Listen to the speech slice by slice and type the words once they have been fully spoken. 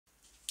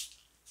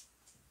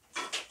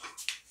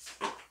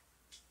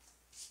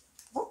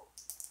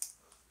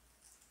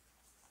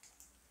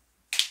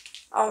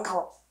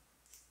더워.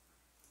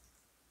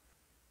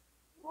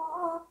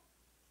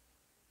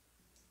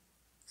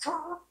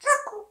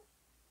 자꾸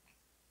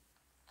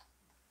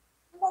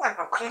뭐가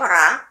좀 큰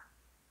거라.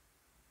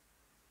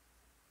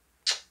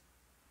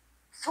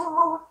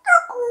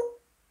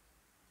 자꾸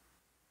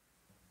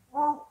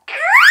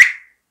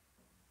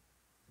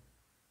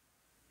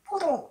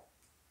포도.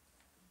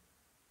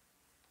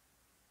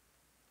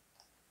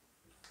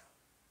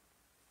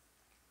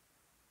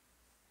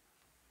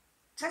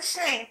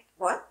 글쎄,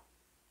 뭐?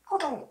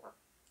 포도.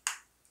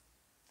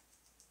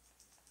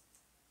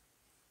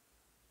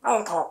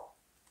 더.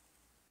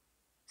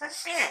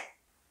 글쎄,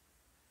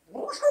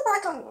 무슨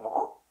과정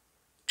뭐?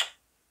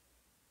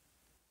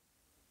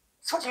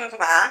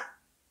 소중수가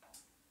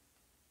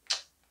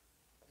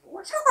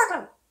무슨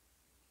과정?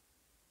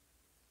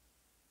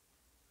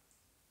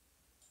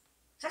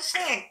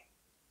 글쎄,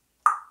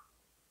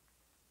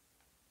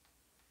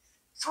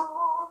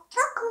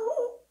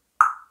 자꾸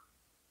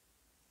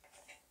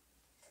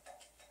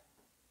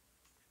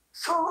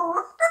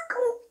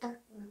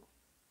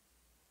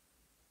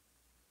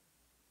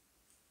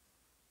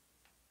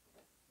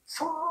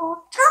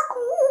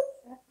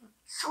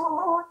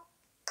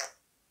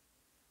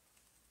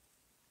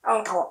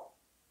더워.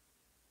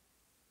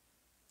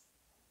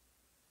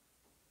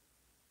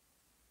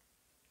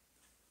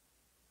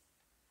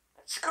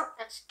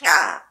 시끄럽다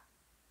진짜.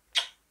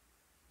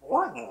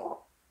 뭐하니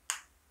너?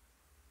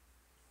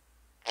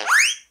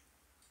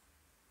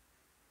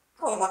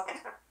 그거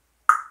못했어.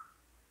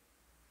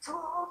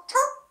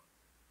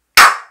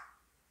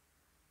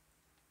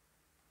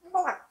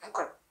 뭐가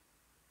누굴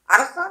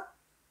알았어?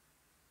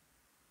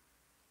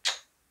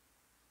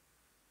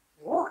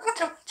 뭐가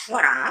좀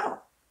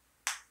죽어라.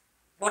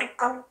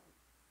 머리감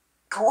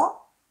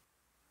더워?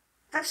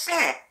 글쎄,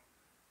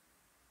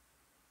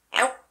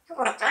 에우,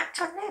 그거랑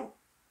짤쳤네.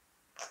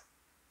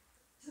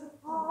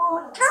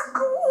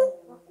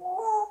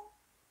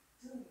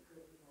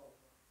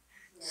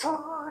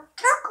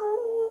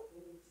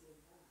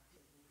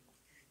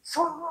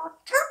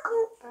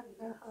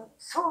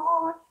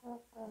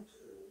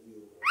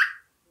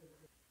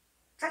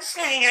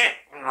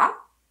 글쎄,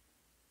 뭐?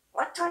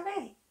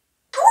 어쩌네?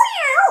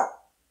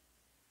 토이에요!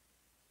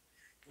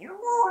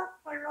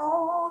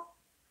 유월로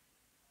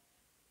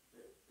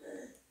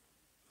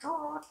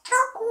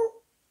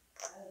자꾸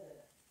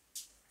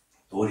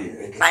똘이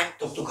왜 이렇게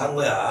똑똑한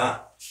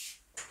거야?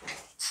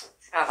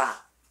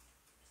 봐봐.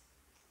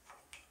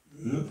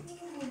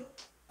 응?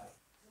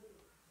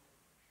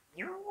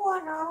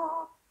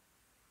 유월로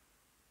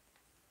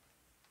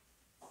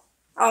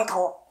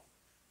더워.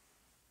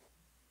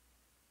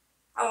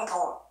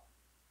 더워.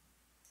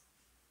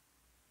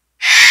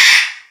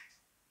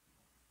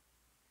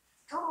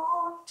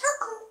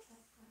 자꾸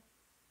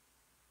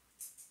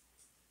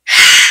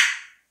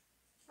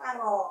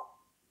아이고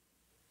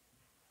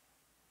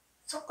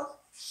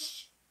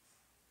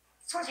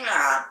쏘지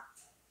마라.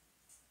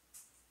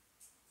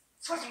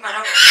 쏘지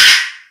말라고.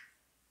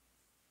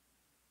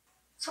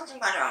 쏘지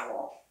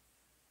말라고.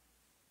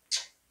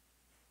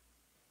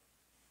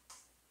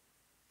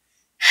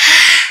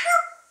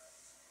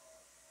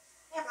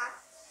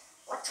 해봐.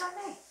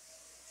 어쩌네.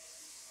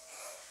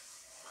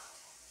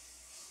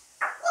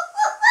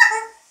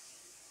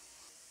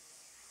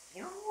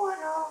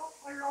 유월로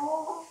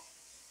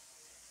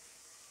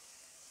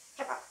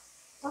해봐.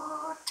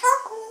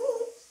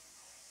 자꾸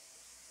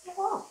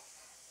이거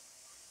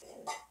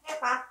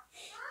해봐.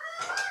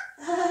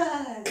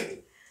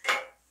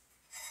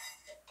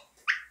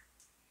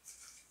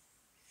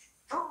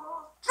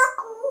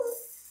 자꾸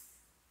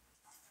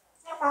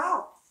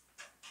해봐.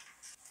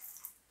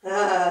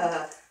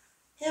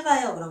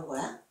 해봐요 그런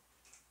거야?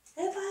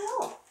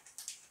 해봐요.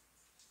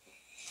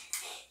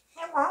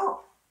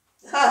 해봐.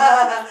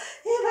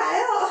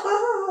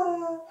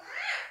 해봐요.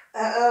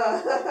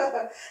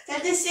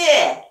 젤지씨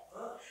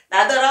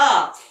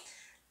나더러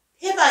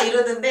해봐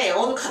이러던데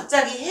오늘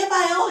갑자기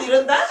해봐요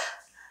이런다?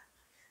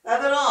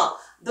 나더러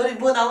너희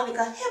뭐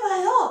나오니까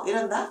해봐요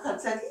이런다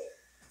갑자기?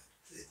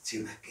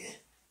 지금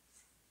할게.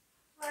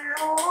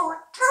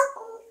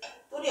 자꾸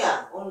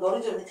똘이야 오늘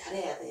노래 좀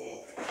잘해야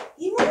돼.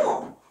 이모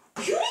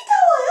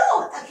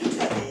뷰리타워요 딱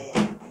해줘야 돼.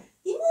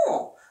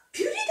 이모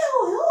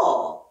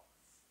뷰리타워요.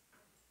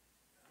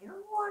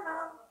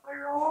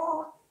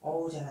 유월로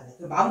어우 잘하네.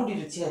 그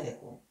마무리를 지어야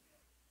되고.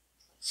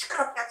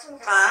 시끄럽다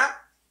친구가.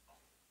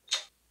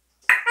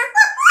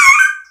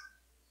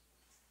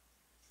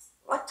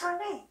 어쩌네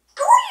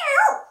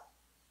똘이에요.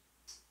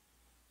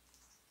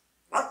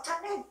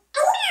 어쩌네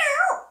똘이에요.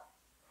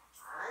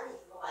 아니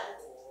그거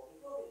말고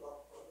이거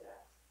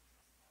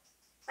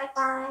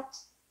빠이빠이.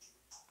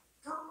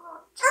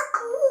 자꾸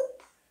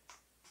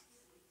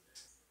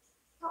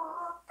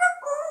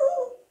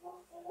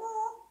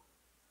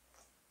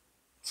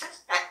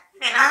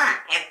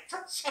내가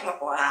애초치는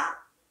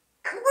거야.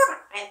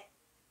 그거를 왜?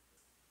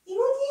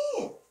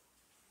 이모님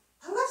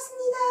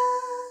반갑습니다.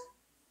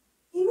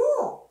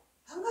 이모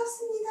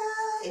반갑습니다.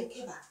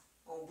 이렇게 해봐.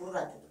 물을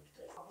안 주는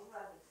소리. 물을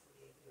안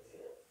주는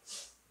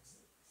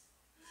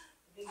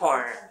소리.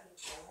 헐.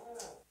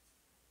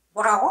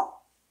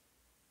 뭐라고?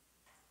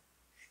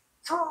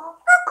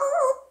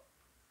 소라고.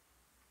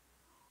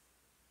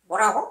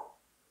 뭐라고?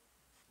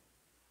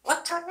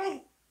 What's your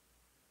name?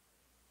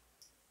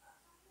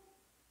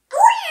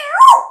 똘이에요.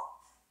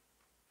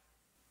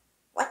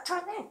 What's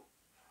your name?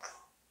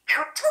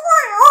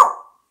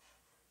 유튜버예요.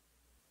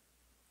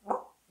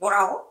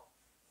 뭐라고?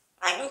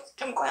 아니,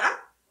 좀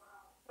거야?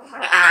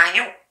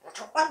 아니요,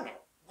 족봤네.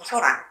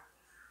 무서워라.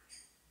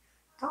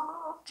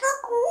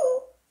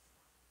 자꾸.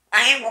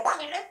 아니, 뭐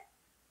큰일래?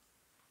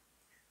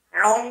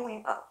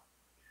 롱이가,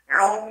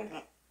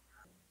 롱이.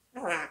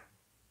 편해요.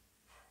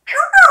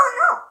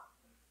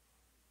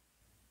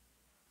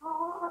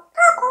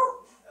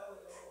 자꾸.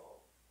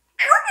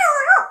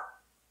 편해요.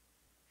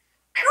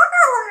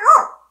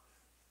 편해요.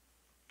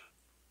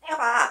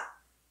 해봐.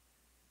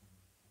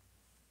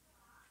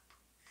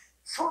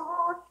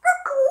 소라고.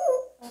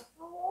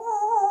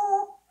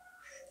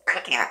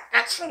 그게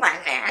약간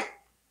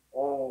친구인데.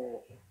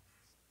 오.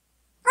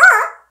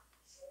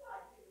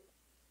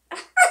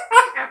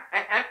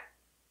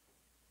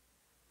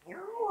 You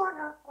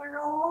wanna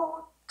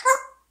follow?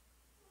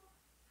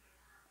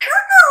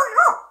 편해요.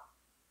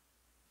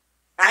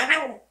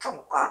 나이랑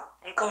볼까?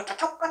 이거부터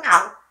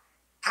접근하고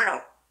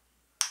불러.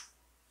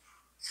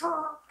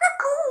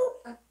 소라고.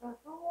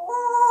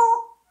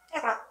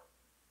 해봐.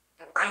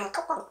 아니,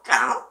 톡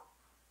먹자.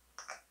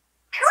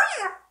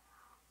 편해요.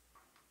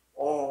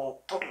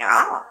 오,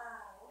 또야.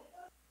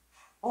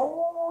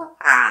 오,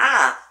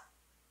 아.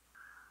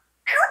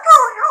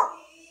 편해요.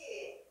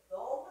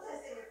 너무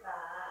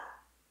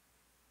잘생겼다.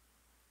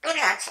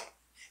 그래야지.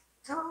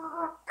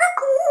 소라고.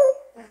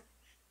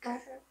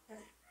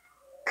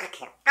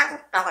 그렇게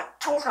따뜻하고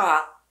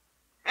청소하고.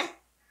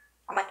 응?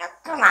 엄마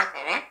좀 안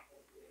되네.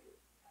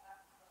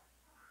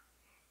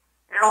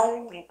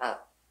 롱리브.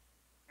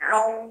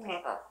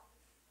 롱리브.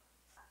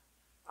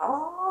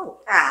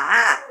 오,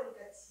 따.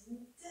 그러니까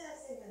진짜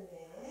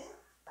잘생겼네.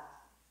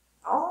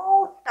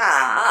 오,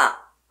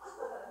 따.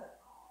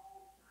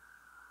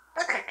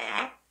 또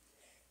그래.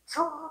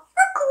 소라고.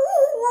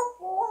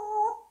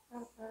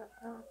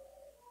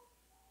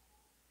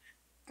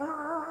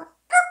 소라고.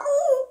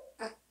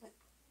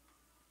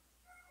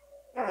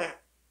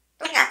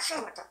 또이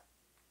아침부터.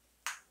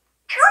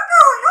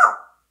 편해요.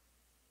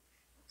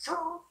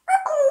 소라고.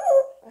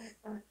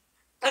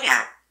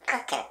 또야,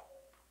 이렇게.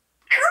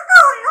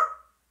 편해요.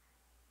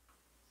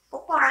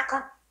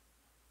 뽀뽀랄까?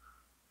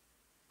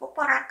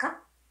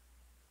 뽀뽀랄까?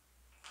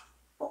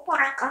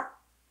 뽀뽀랄까?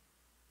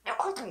 내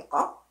콜트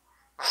묶어?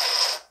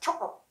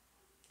 초코.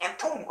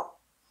 엠통 묶어.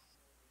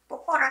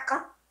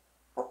 뽀뽀랄까?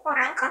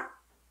 뽀뽀랄까?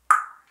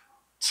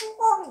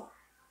 친구이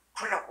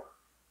부르고.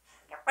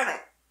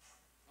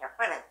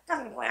 옆에는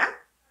짠 거야?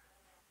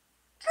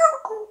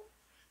 자꾸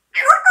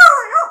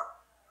편해요.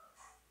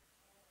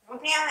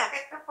 우리야,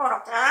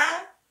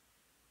 뽀뽀랄까?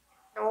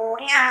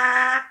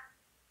 우리야.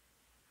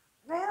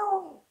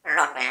 왜요?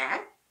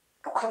 불렀네.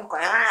 또 그런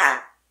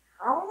거야.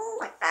 어우,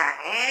 맞다.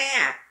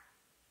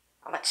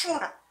 아마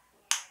친구라.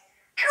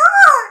 편해.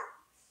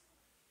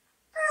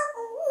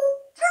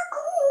 자꾸.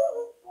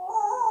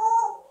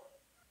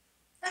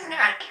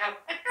 내가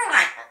그냥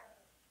삐뚤어할까.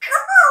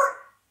 편해.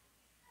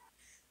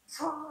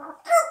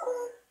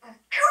 소라고.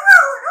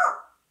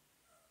 편해요.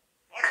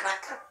 내가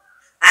맞다.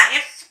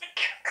 아니었으면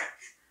좋겠다.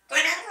 또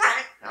이런 거 안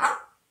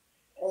했어?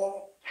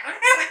 오, 편해.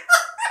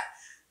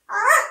 아,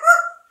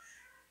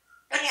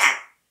 또리야,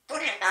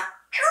 또리야,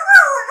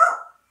 편해요.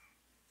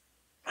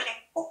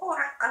 또리,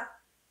 뽀뽀랄까?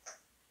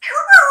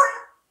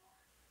 편해요.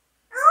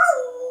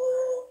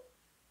 아우.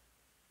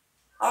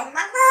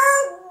 엄마가,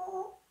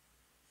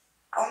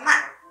 엄마,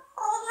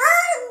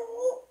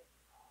 고마워.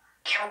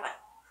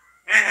 겨울.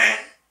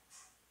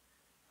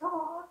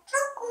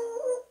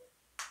 자꾸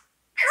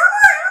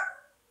편해요.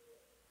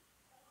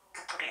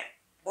 그 또리,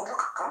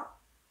 목욕할까?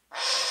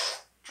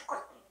 축구,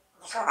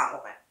 무서워 안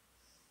먹어요.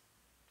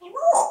 이모,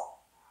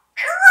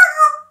 편해요.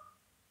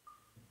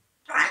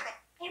 좀 안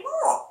돼. 이모,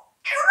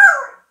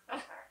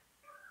 편해요.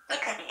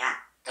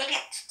 또리야,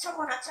 또리야, 진짜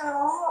몰랐죠.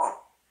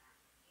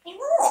 이모,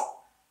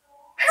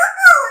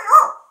 편해요.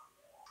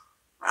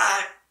 아,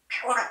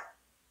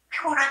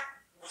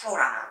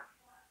 무서워라.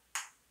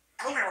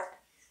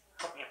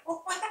 돈을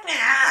꼭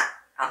있는데야.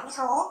 안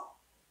무서워?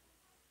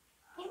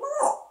 이모,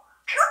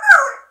 편해요.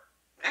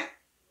 응?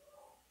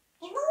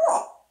 이모,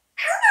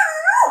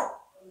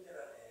 편해요.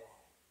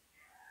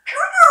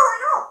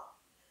 편해요.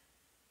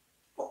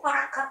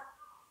 뽀뽀랄까?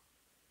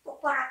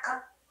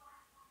 뽀뽀랄까?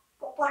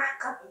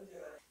 뽀뽀랄까?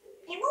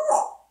 이모,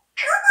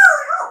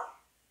 편해요.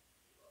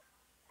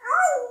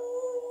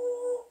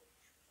 아우,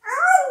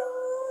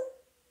 아우.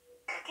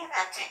 그렇게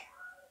낫지.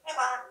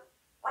 해봐.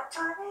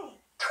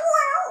 완전히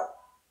좋아요.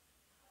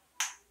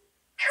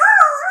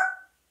 편해요.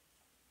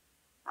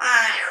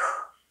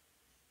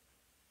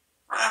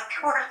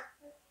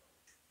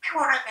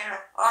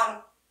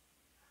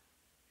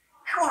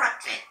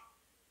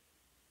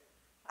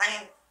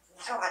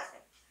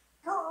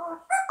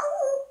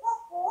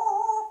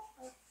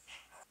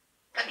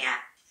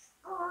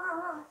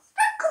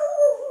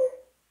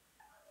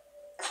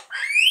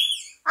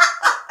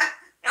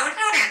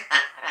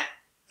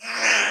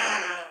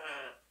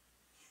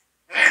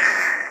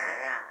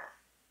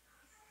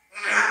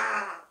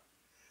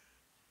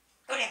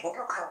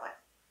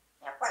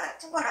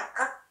 같은 걸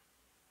할까?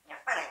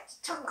 약간의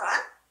지천가?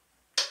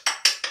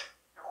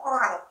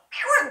 코로라고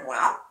표현이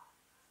뭐야?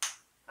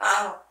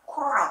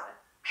 코로라고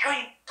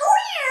표현이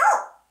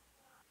똘이에요.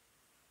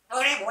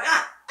 똘이 뭐야?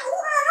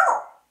 똘이에요.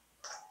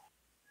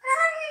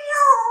 아니요.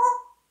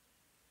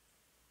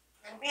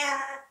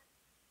 미안.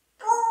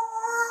 똘.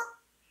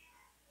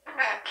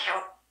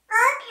 귀여워.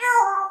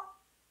 귀여워.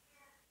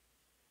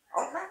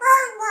 엄마가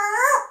이거요.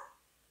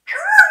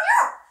 표현이요.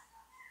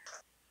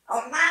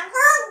 엄마가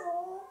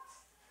이거.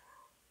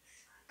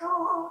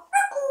 또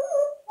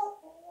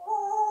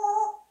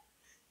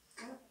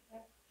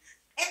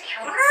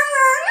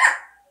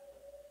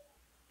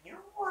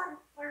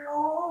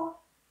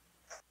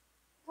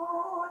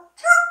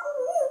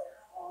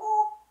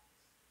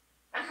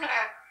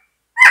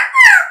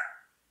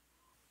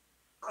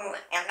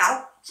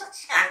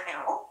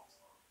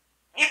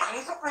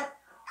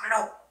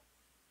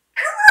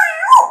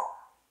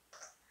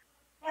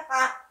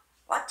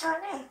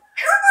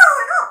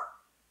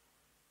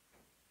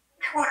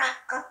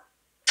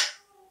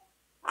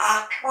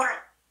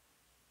표를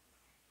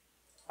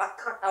막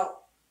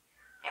들었다고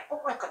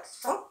뽑을 것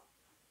있어?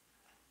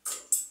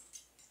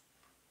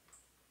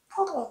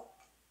 포도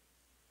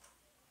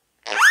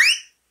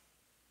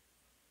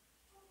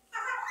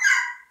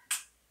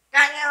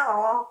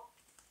아니요.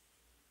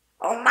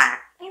 엄마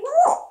이모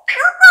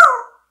표도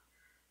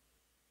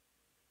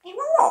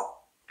이모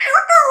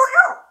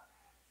표도요.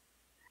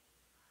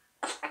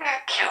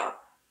 귀여워.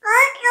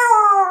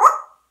 귀여워.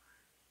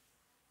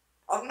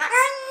 엄마가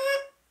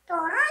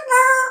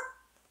떠나요.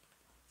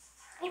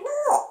 이모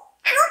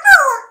표도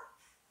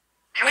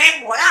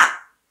표이 뭐야?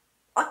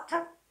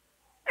 어떤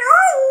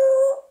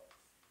뾰우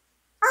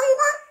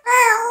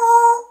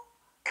안녕하세요.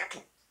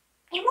 이렇게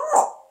이모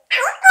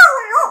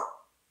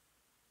표도요.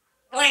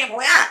 너희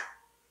뭐야?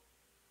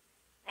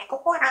 내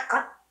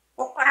꼬꼬랄까?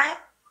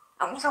 꼬꼬랄?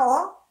 안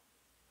무서워?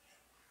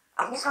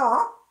 안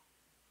무서워?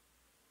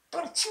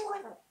 너희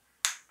친구는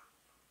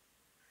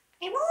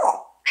이모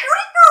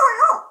표리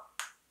떠요.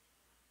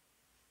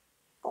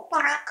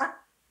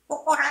 꼬꼬랄까?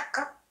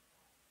 꼬꼬랄까?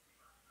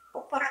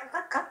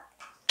 꼬꼬랄까?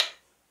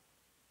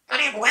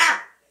 너희 뭐야?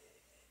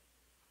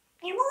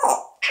 이모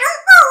표리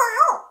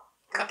떠요.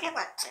 그렇게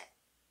맞지?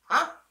 어?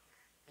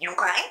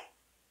 육아해?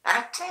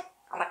 알았지?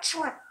 엄마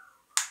치워.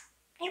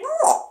 이모!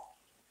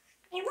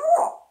 이모!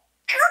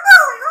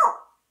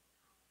 표고요!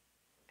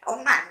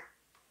 엄마,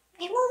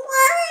 이모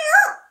뭐예요?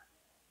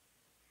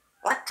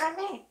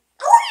 왔더니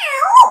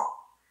똘이에요!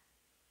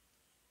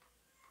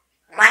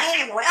 엄마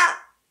이게 뭐야?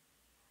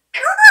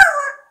 표고요!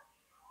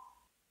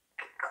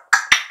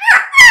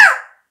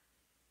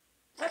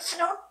 너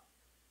싫어?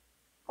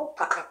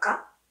 오빠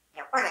갈까?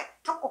 야 빨리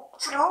조금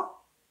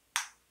싫어?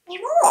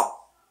 이모!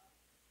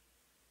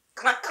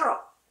 그만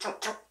들어. 저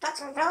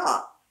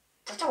따진다.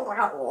 저쪽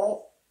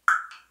오라고.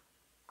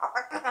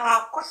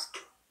 아빠가 코스트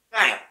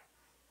나요.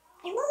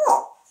 이모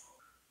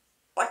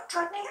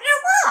어쩌니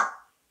이러고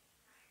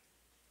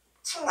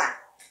친구야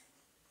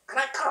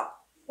그만 들어.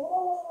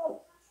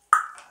 오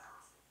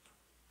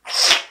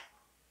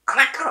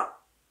그만 들어.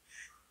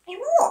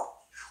 이모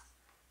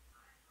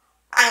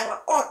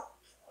아이고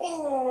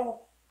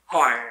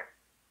헐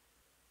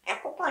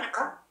애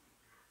뽀뽀할까?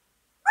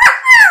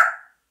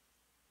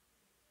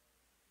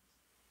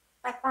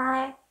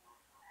 빠이빠이.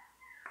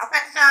 아빠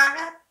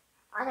사랑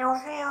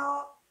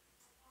안녕하세요.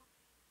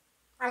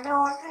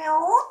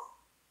 안녕하세요.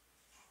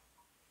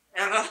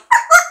 여러분,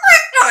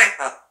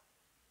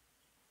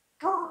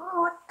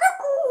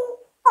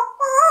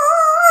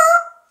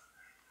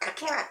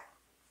 그렇게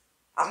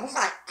아무도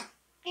안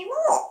이모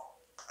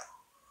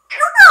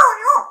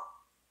표가요.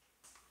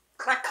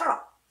 그만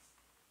털어.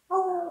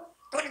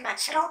 똘이나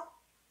싫어?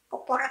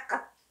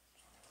 뽀뽀할까?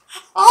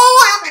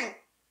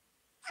 하면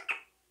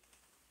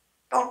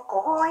또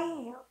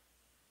꼬예요.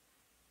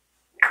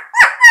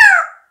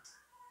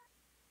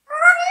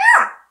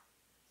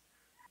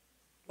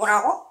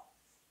 뭐라고?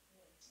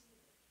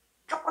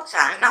 초코치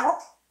안 나고?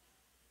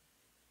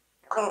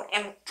 그럼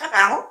엠터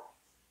나고?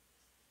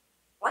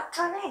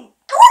 왔더니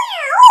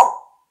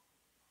똘이에요!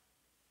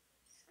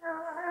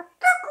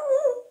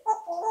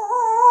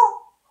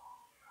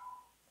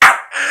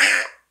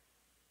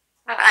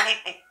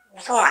 아니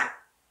무서워.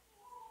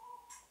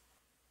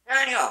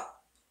 아니요.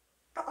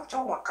 조금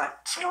좋은 것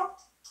같아. 싫어?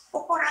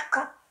 뽀뽀를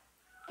할까?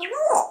 이모!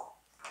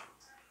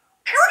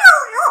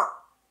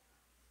 표려요!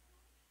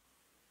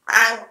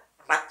 아유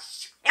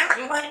맞지. 야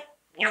그거는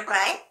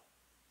누가해?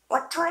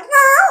 어쩌요?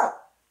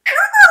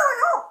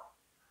 표려요!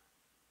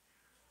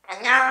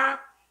 안녕.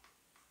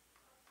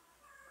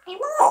 이모!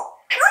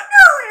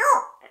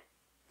 표려요!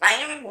 나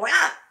이름이 뭐야?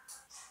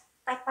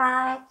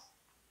 빠이빠이.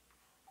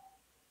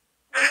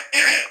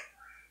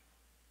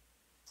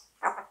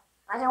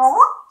 안녕?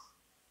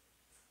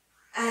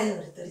 아유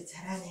우리 똘이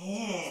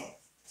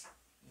잘하네.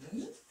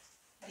 응?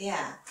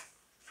 똘이야.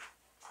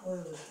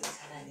 어이구 우리 똘이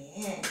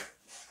잘하네.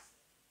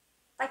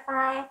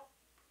 빠이빠이.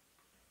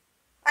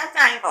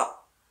 빠이빠이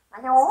이거.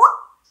 안녕? 아우.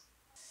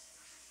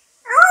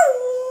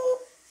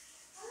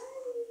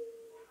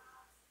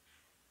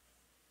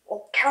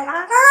 오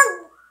편하다.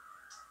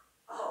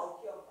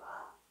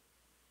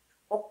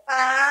 오빠.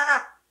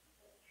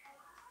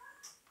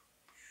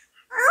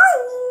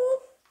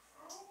 아우.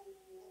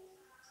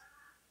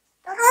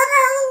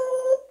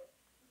 따라라우.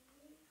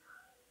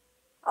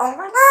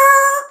 엄마가.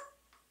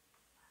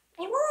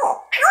 이모,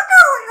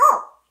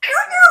 펴다워요.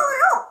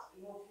 펴다워요.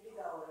 이모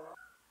뷰리다워요.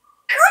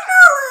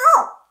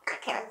 펴다워요.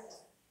 그렇게.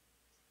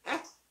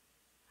 응?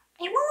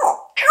 이모,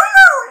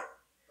 펴다워요.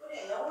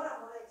 똘이야 영어로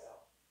한번 해줘.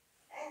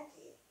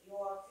 Auntie, you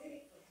are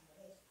beautiful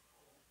한번 해줘.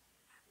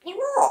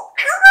 이모,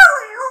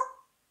 펴다워요.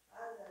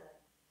 아유,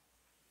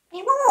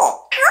 이모,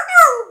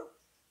 펴다워.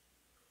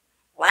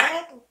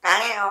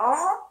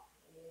 말해줄까요?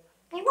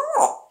 이모,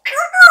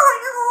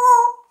 펴다워요.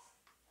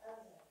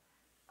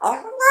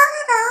 엄마가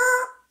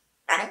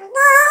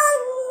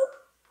나가요.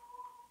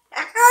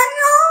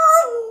 나가요.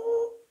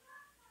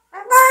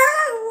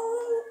 나가요.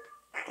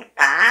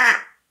 그러니까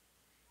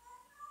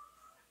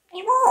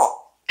이모,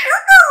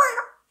 펴다워요.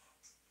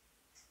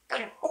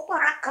 똘이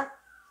뽀뽀할까?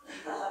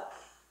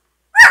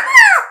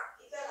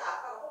 이따가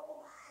아빠가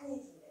뽀뽀 많이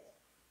해준대.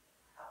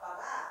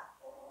 아빠가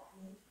뽀뽀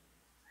많이 해준대.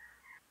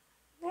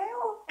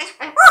 네요.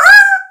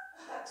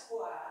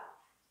 좋아.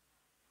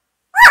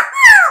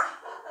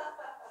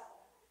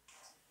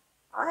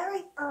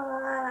 어이구,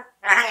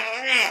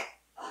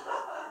 잘해.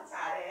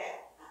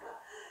 잘해.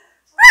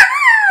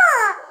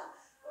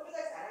 똘이가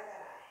잘하잖아.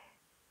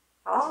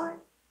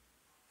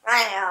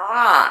 좋아요.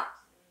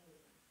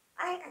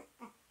 아이고,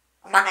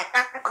 엄마가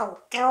딱딱하고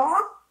웃겨.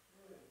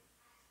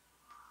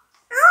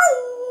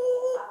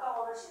 아우, 아빠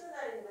오늘 쉬는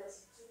날이니까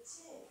집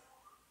좋지?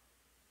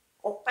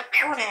 오빠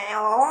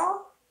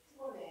피곤해요.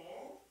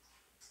 피곤해.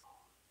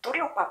 똘이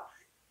오빠,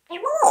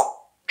 이모,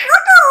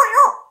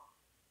 펴다워요.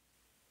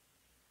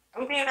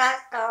 준비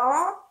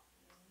났어.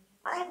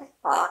 아이고,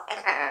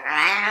 어떡해.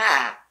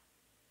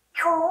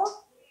 표.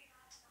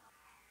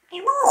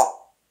 이모,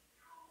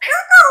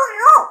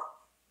 펴다워요.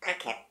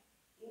 그렇게.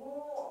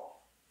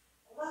 이모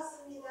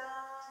고맙습니다.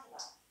 해봐.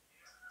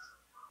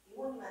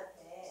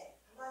 이모님한테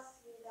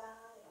고맙습니다.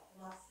 해봐.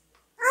 고맙습니다.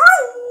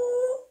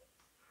 아우,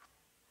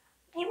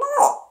 이모,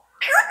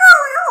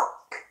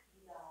 펴다워요.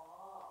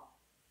 고마워.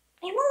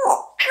 이모,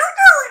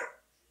 펴다워요.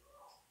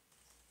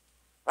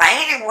 와,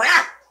 이게 뭐야?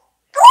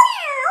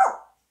 똘이에요.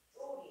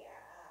 똘이야.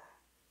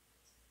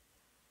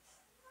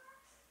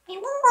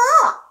 이모가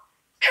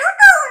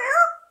펴다워요.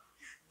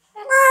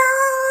 내가요.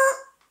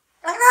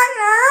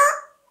 내가요.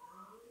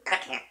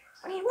 그렇게.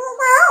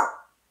 이모가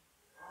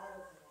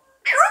아유,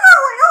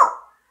 펴다워요.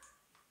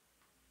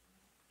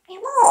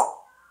 이모,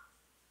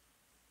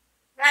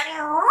 나요.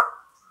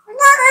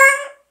 나를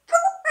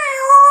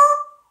통빼요.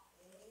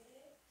 네.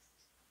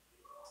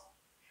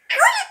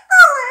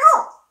 펴있다워요.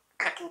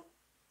 그렇게.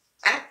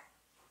 응?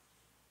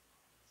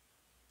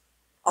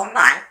 엄마,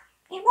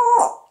 이모,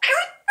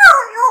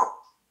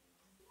 펴있다워요.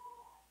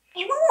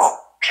 이모,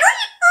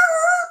 펴있다워.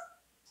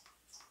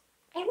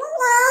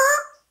 이모가.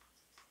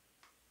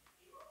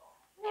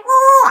 이모,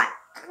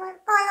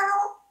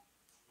 그럴까요?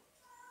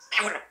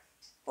 이모를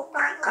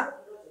오빠할까?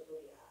 불러줘,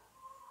 똘이야.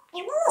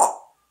 이모,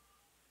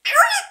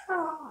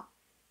 펴있어.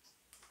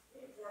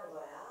 왜 그런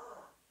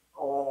거야?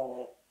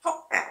 오,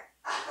 속대.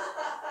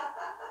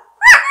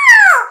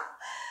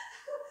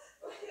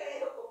 똘이가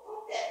이렇게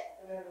뽀대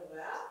그러는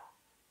거야?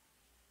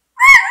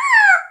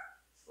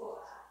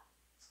 좋아.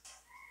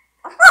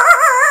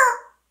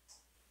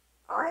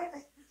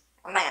 어이구,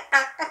 엄마가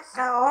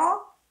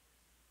닦았어.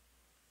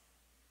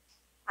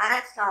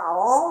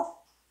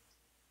 알았어.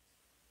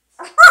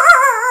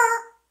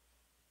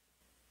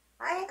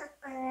 아이고,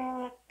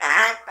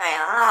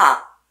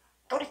 알았어요.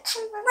 우리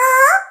친구나?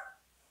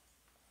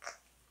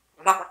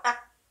 엄마가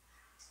딱.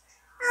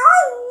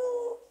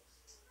 아우,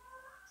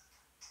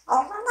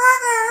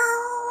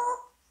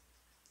 엄마가요.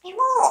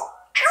 이모,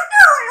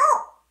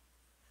 펴다워요.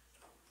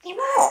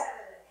 이모,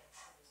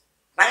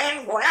 말이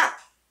뭐야?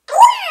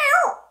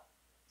 똘이에요.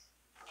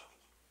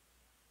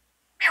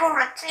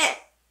 표같이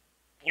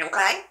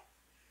육아이?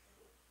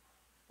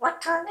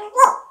 와타니고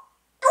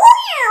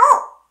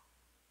똘이에요.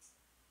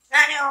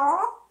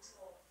 나요.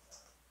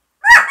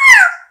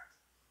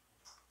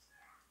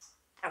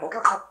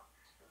 목욕하고.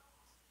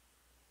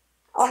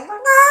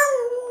 엄마가.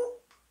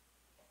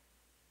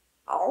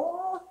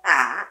 어우,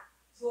 나.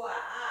 좋아.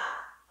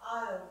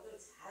 아유, 똘이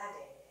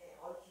잘하네.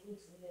 기분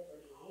좋네,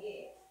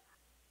 똘이.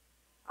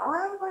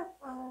 아이고,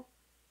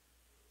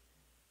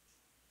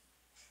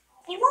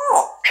 이모,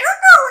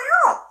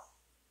 펴다워요.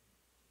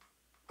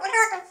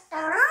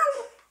 뿌려졌어.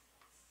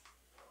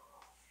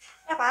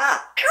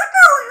 해봐,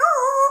 펴다워요.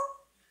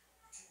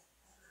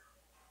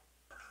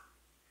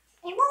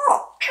 이모,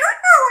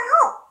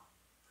 펴다워요.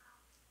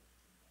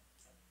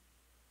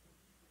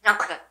 야,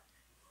 그래.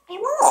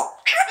 이모,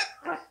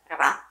 펴다워요.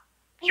 해봐.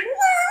 이모야.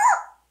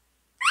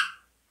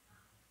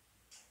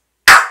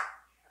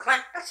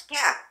 그만 또 시켜.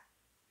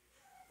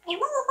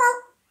 이모가.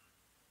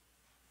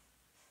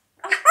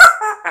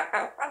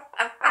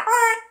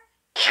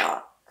 귀여워.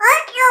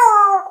 아,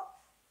 귀여워.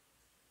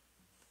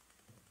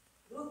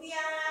 루비야.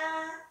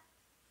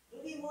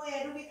 루비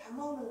뭐해? 루비 밥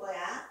먹는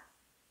거야?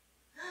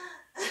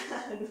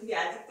 루비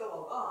아직도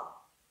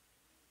먹어?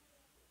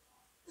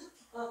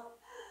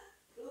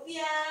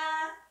 루비야.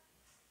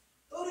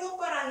 똘이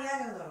오빠랑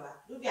이야기하고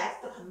놀아. 루비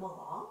아직도 밥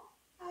먹어?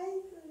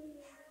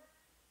 아이고.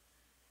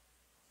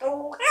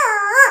 또야.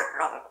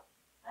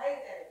 아이고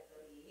잘해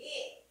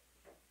똘이.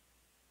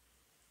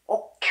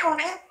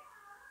 옥표는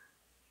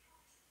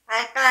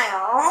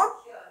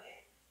할까요?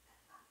 귀여워네.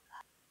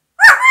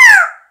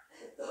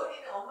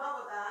 똘이는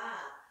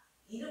엄마보다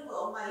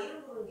엄마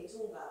이름 부르는 게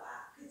좋은가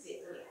봐.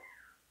 그치 똘이야?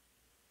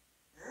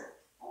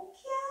 응?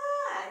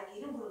 오키야 이렇게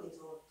이름 부르는 게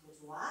더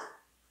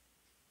좋아?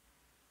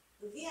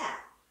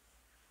 루비야.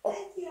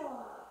 아이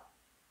귀여워.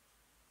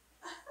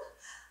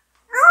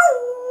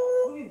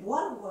 루비 뭐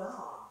하는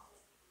거야?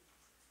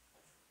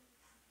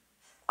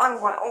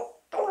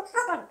 아이고, 또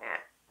썩었네.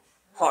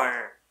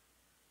 헐.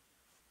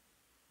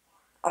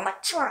 엄마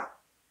치워라.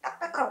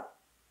 딱딱하고.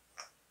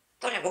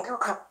 또리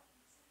목욕하고.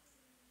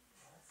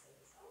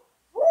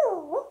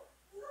 오.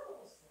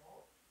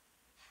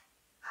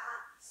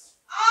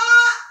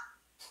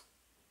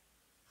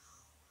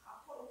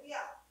 아파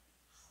루비야.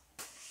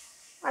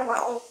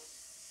 아이고,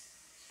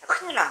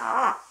 큰일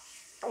나.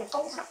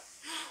 똥싸.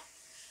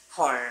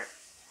 헐.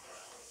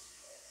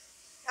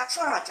 야,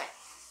 치워라, 쟤.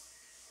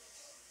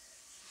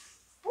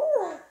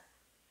 오.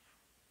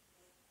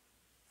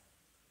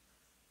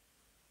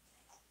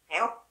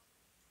 배요?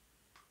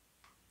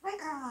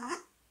 아이고.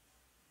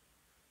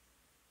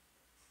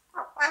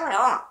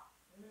 아이고요.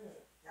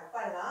 약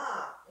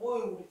발라.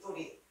 어유 우리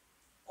똘이.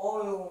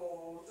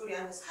 어유 우리 똘이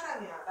아주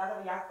사람이야.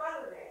 나도 약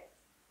바르래.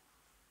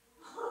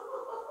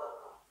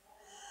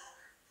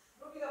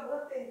 루비가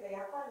물었대니까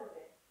약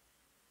바르래.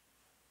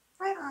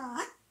 아이고.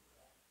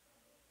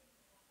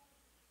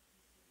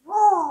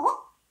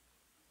 뭐?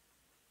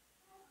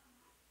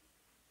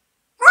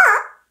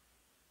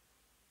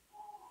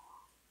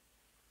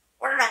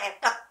 온라인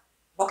딱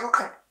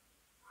목욕한.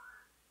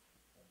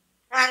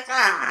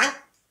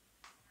 짠짠.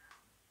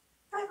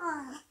 아이고.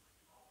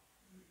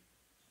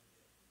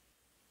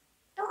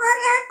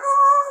 또가리 할거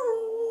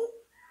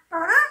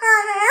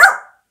돌아가세요.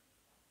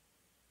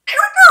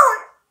 표정.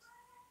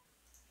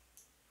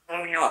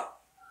 음료.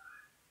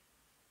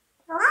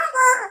 돌아가.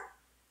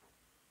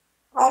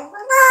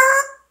 엄마가.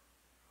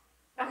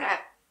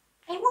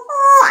 이모고.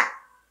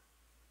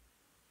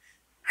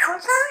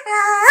 표정이야.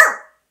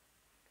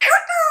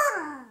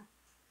 표정.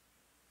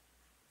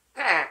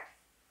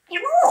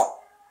 이모.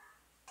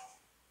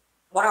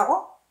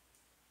 뭐라고?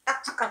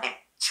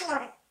 딱딱하네.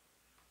 치워래.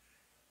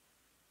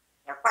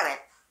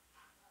 약발에.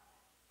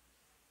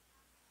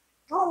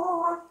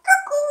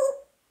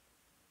 자꾸.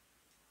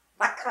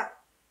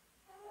 맞더라.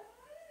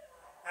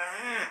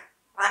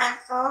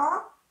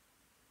 알았어.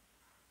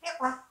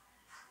 해봐.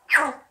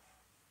 형.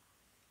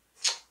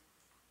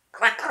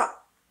 그만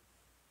털어.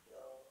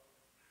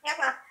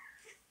 해봐.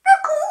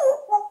 자꾸.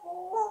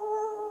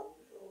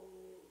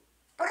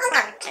 또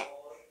하나 있지?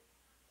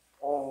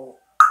 오.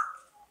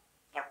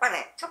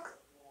 약발에.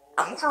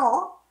 안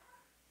무서워?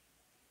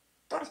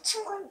 똘이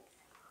친구인데.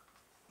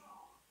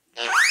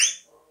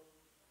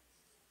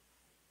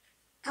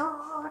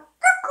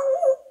 자꾸.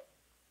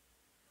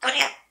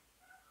 똘이야.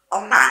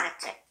 엄마 안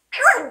했지? 표!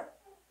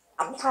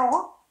 안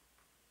무서워?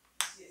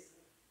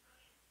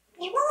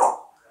 이모!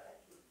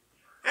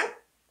 응?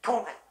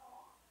 동물.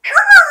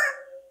 표정!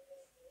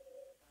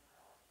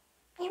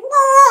 이모!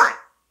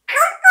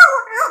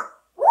 표정!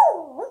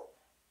 오!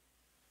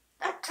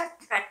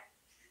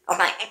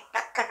 엄마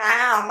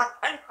이따가라. 엄마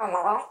빨리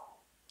먹어.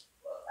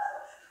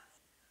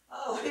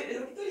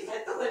 우리 똘이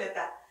잘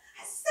떠올렸다.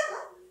 아싸!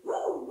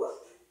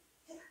 우!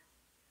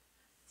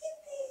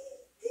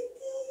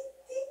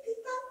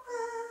 띠띠 빵빵.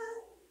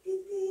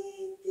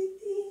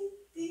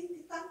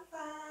 띠띠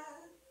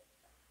빵빵.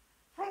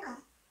 아이고.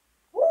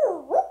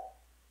 오!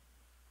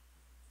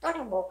 똘이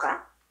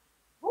뭐가?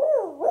 오!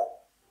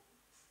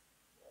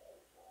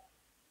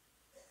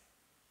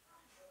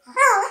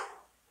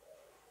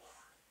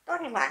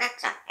 똘이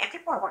말했자.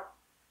 애기 보고.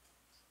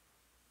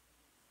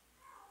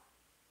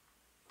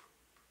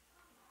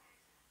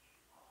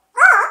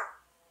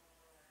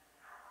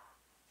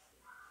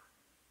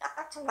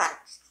 똑같은 말.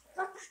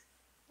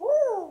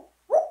 오!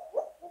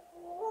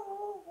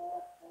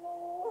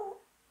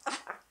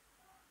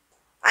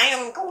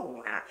 아유,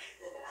 뭐야.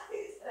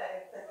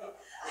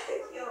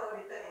 아이 귀여워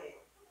우리 똘이.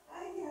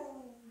 아이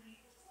귀여워.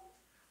 우리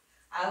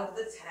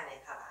똘이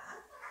잘하네. 봐봐.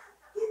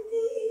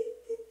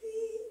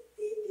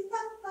 띠띠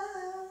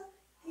빵빵.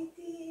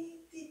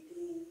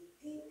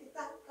 띠띠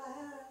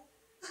빵빵.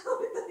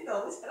 우리 똘이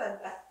너무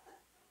잘한다.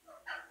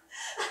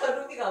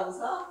 루비가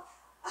웃어?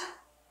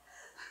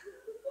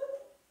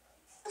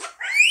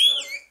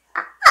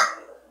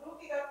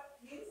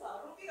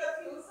 루비가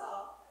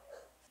비웃어.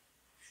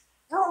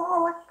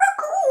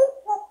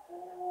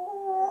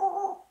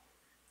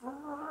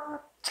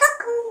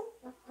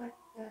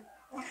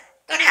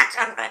 똘이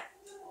아찔한 거야.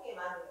 서쪽풍이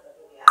마음에 들어,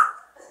 똘이야?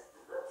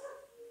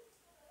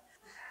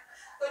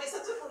 똘이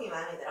서쪽풍이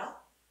마음에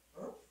들어?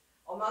 응?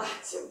 엄마가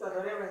아침부터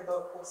노래 부르는 너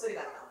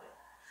목소리가 안 나오네.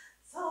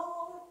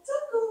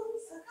 서쪽풍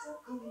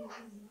서쪽풍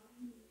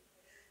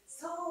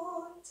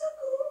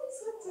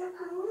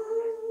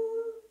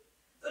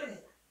똘이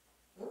해봐.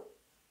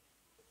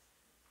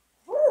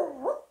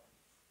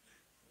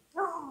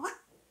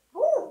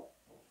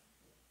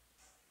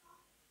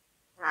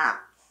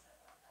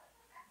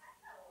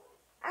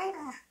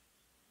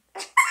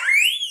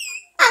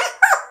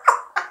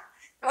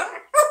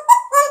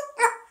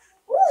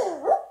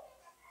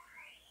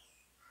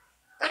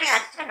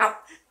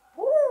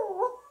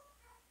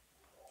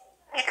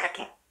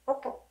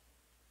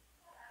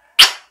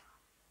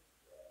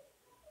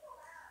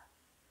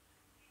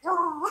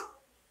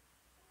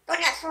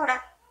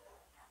 치워라.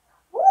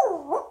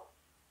 오!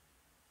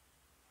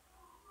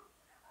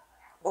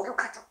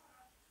 목욕하죠.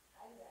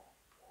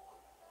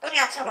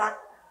 똘이야, 치워라.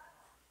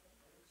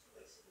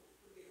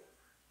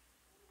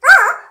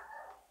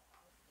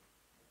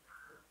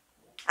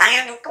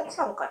 아니야, 너 똥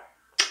싸울걸.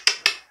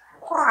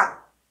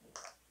 코로나.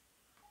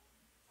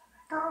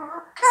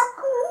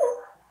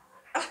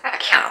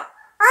 귀여워.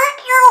 아,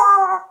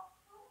 귀여워.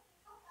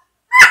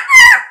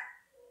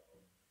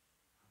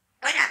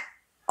 뭐냐?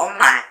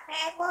 엄마,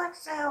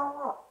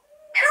 빼고있어요.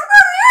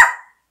 편하냐?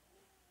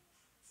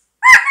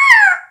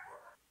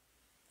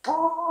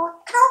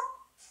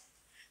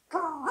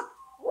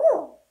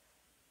 오.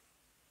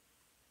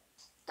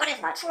 똘이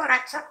나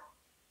치워놨죠?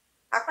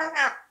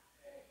 아빠가.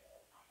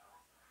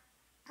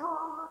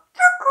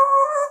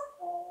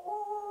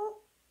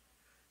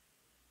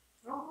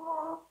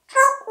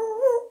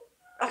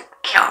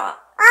 귀여워.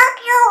 아,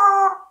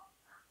 귀여워.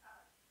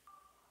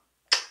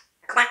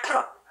 그만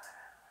틀어.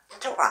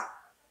 저쪽으로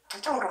와.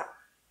 저쪽으로 와.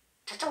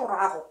 저쪽으로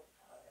하고.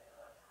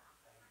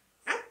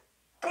 응?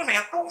 또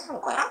그냥 똥 쓰는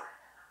거야?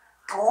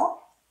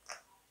 더?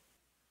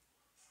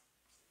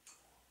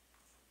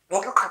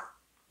 목욕하고.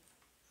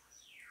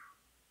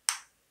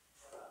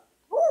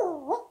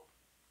 오.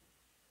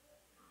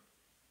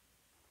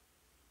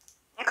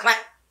 그만.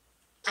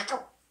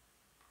 저쪽.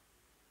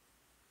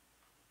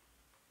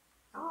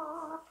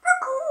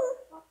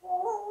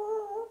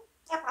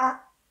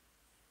 해봐.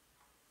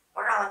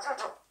 올라와,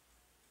 저쪽.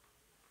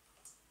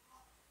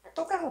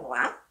 또 빼는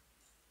거야?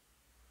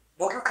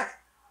 목욕하.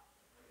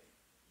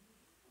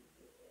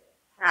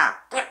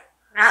 하나, 둘,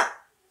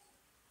 하나.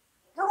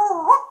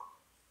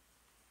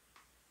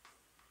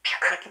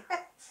 그렇게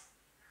빼.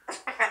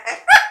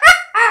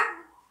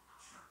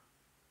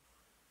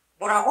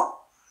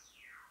 뭐라고?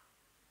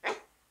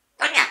 응?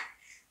 똘이야.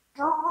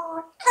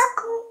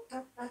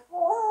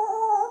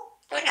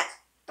 똘이야.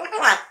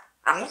 똘똘아,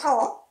 안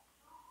무서워?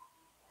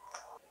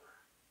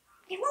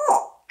 이모,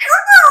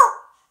 편어!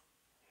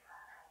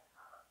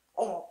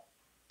 어머,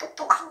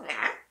 똑똑하네.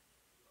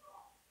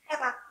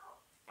 해봐.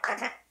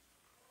 가자.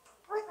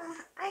 아이고,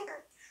 아이고.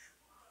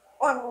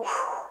 아이고.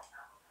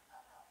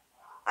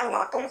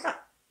 아이고,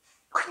 똥싸.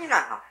 큰일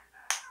나나.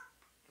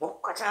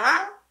 못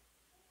가자.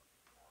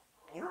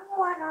 이거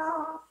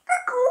와라.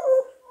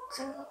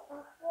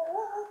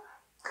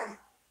 그래.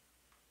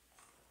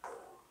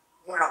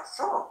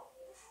 몰랐어.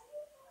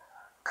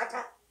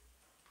 가자.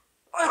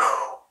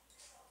 아이고.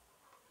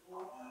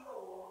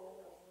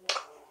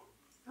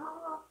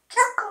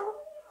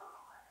 자꾸.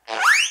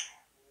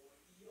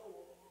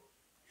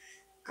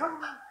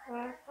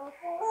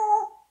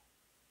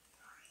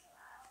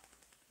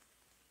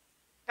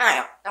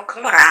 자요, 너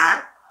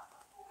그거라.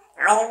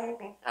 롱,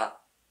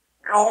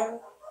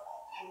 롱.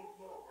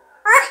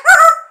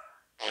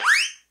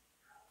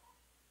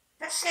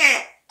 그치,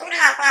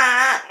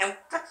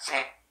 똘이가 그치.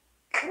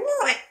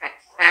 그거에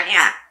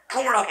아니야,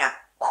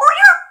 동물이야.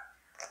 코야?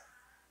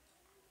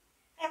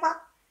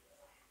 해봐.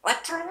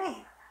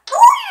 왔더니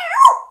똘이에요.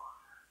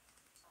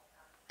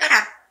 똘아,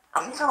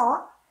 안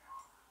무서워?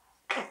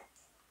 그래.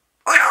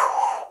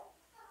 어휴.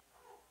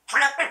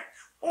 불나불.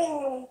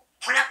 오,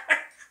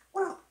 불나불.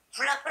 오,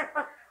 불나불.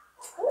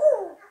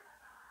 오.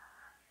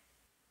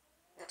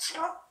 너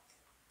싫어?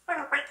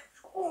 불나불.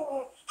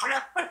 오,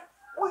 불나불.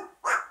 오,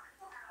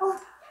 오,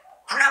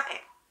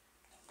 불나불.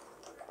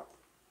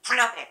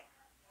 불나불.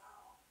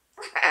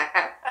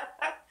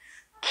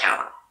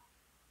 귀여워.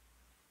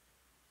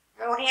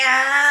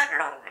 로리야,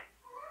 로리.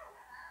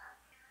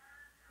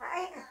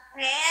 아이고,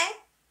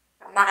 왜?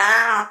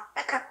 엄마가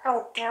백학도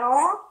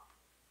올게요.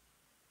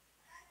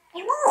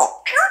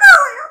 이모,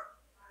 편하요?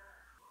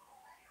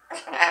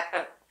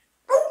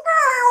 똥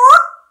싸요?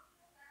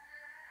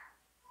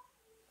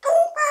 똥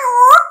싸요?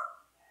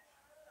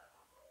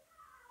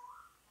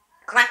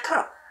 그만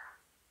틀어.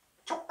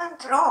 조금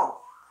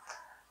들어.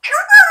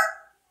 편하?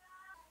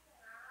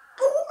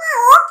 똥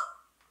싸요?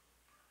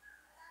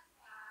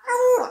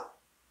 아우,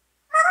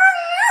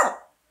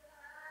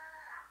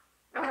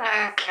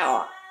 편하요?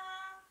 귀여워.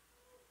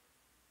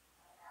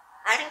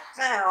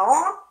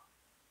 알겠어요.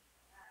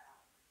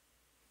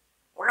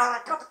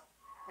 올라와도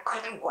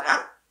거긴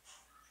뭐야?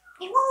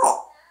 이모,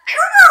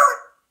 편하!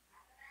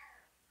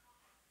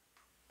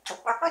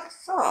 족발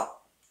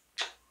빠졌어.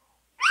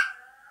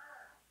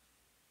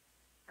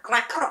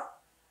 그만 털어.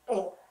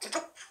 오,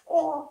 저쪽,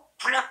 오,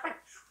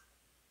 불나불.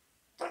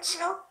 좀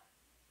싫어?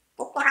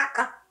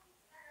 뽀뽀할까?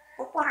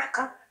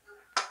 뽀뽀할까?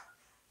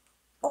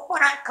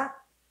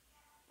 뽀뽀할까?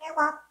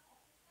 해봐.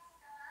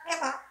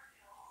 해봐.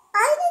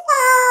 아이고가.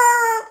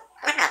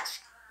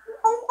 그렇지.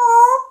 어머.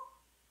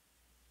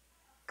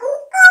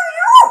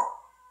 똥까요?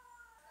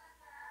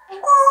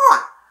 이거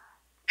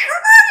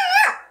편하네.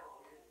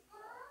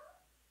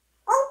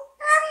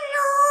 똥까요?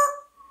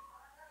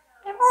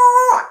 이거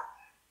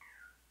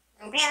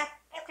누구야?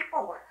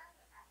 해피뽀글.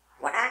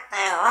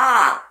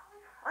 뭐랄까요?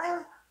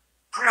 아유,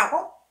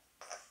 불라고?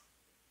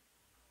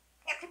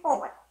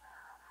 해피뽀글.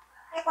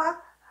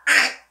 해봐.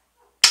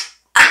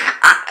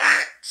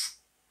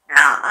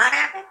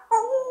 나라를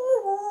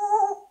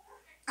보고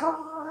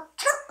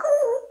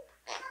도착고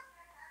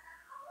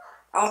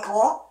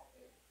더?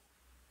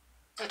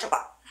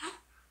 줘봐.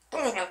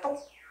 똥이면 똥.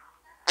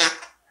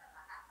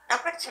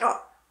 나빨리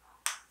싫어.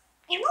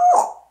 이모!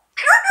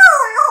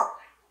 편해요!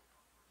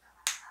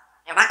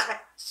 야,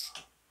 마지막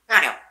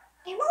기다려.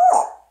 이모!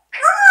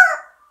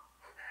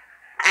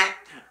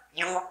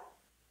 이모?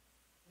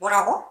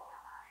 뭐라고?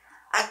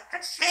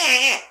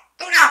 글쎄,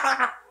 똘이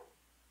아빠가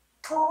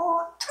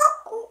더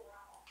찾고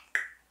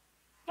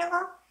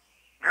내가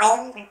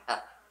롱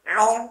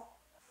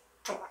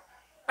줘.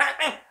 빨리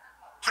빨리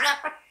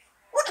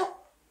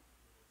오죠.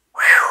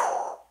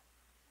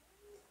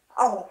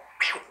 어우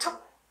쳐.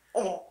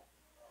 어머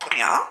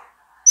똘이야?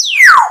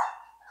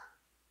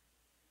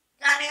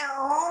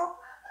 기다려.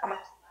 어머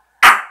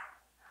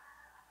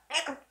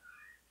아이고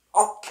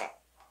오케이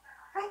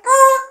아이고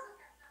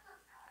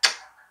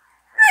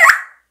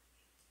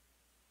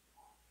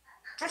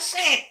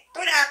글쎄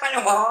똘이야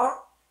빨리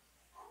와.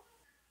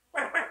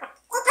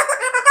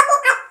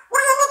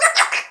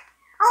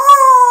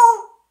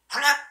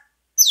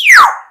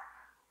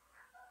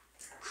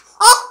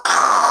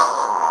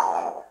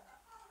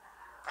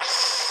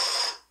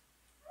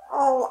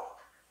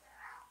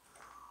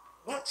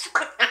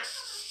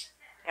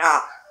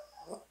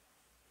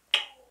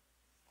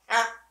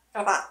 야,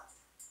 줘봐.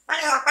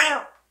 빨리 와, 빨리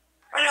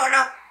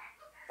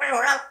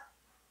오라.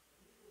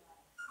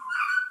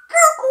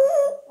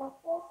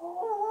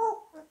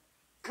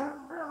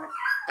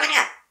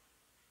 똘이야,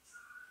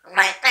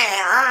 정말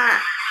때야.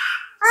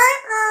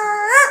 아이고.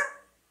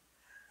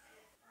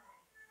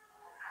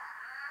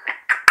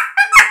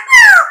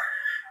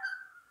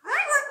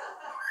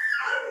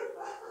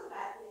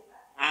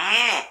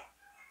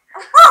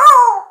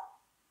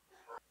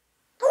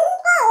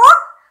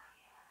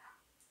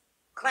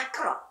 그만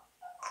틀어.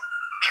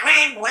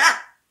 왜 뭐야?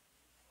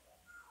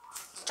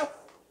 좀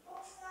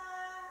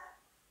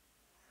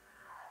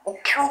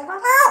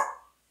목표인가요?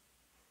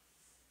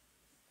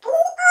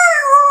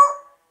 뭐가요?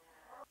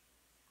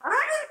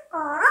 아이고.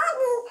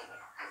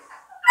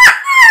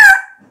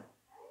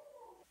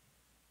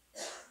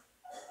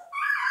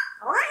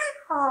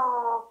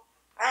 아이고.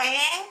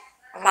 왜?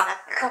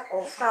 엄마가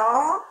그러고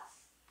있어?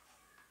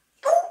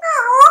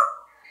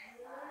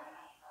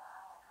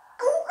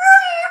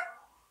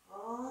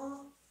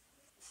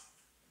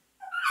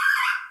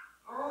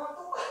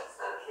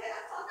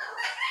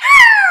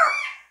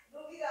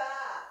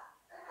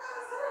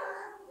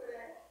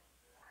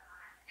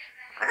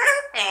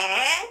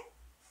 그런데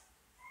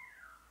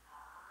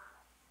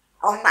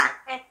엄마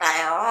안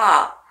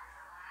됐다요.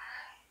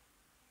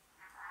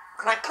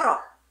 그만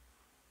틀어.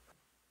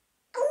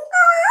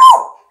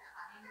 똥가요?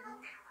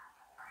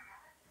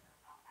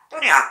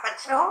 똘이 아빠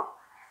틀어?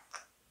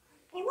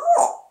 이모,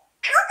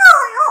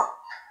 편해요.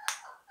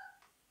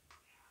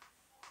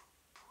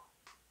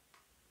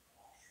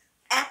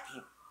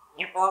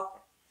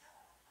 이모,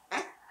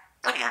 응?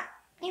 똘이야.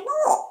 이모,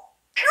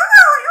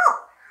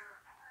 편해요.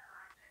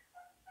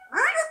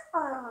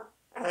 알았어.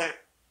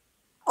 응.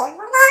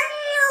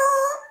 엄마예요.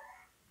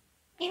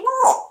 이모,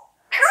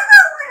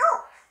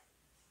 편해요.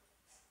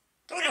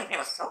 똘이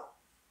배웠어?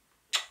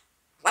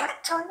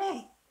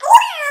 말했잖니.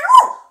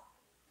 똘이에요.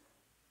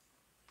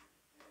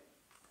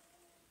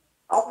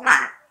 엄마,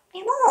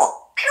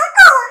 이모,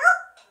 편해요.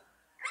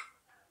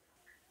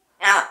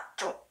 야,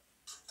 좀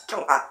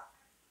가.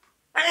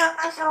 빨리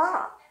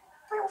가서.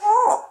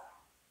 그리고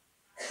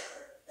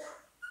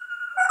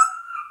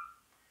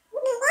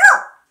누구야?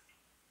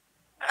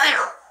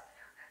 아이고.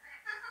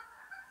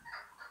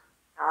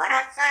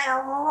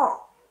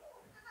 알았어요.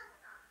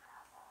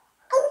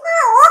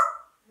 누구야?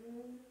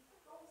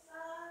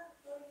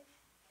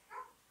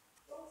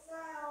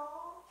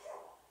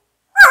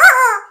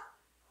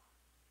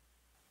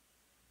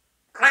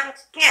 그만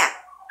줄게.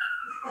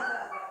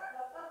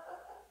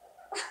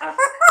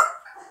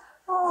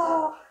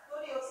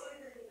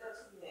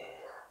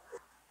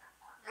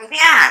 누구야?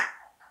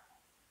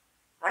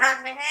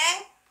 뭐라 그래?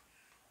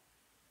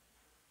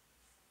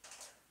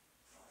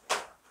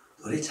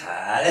 똘이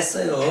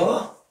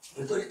잘했어요.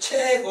 우리 똘이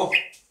최고.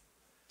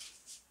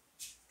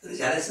 똘이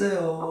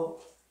잘했어요.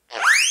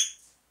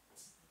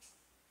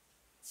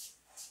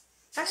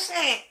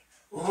 글쎄.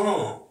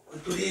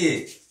 우리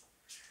똘이.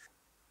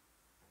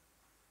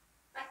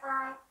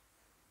 바이바이.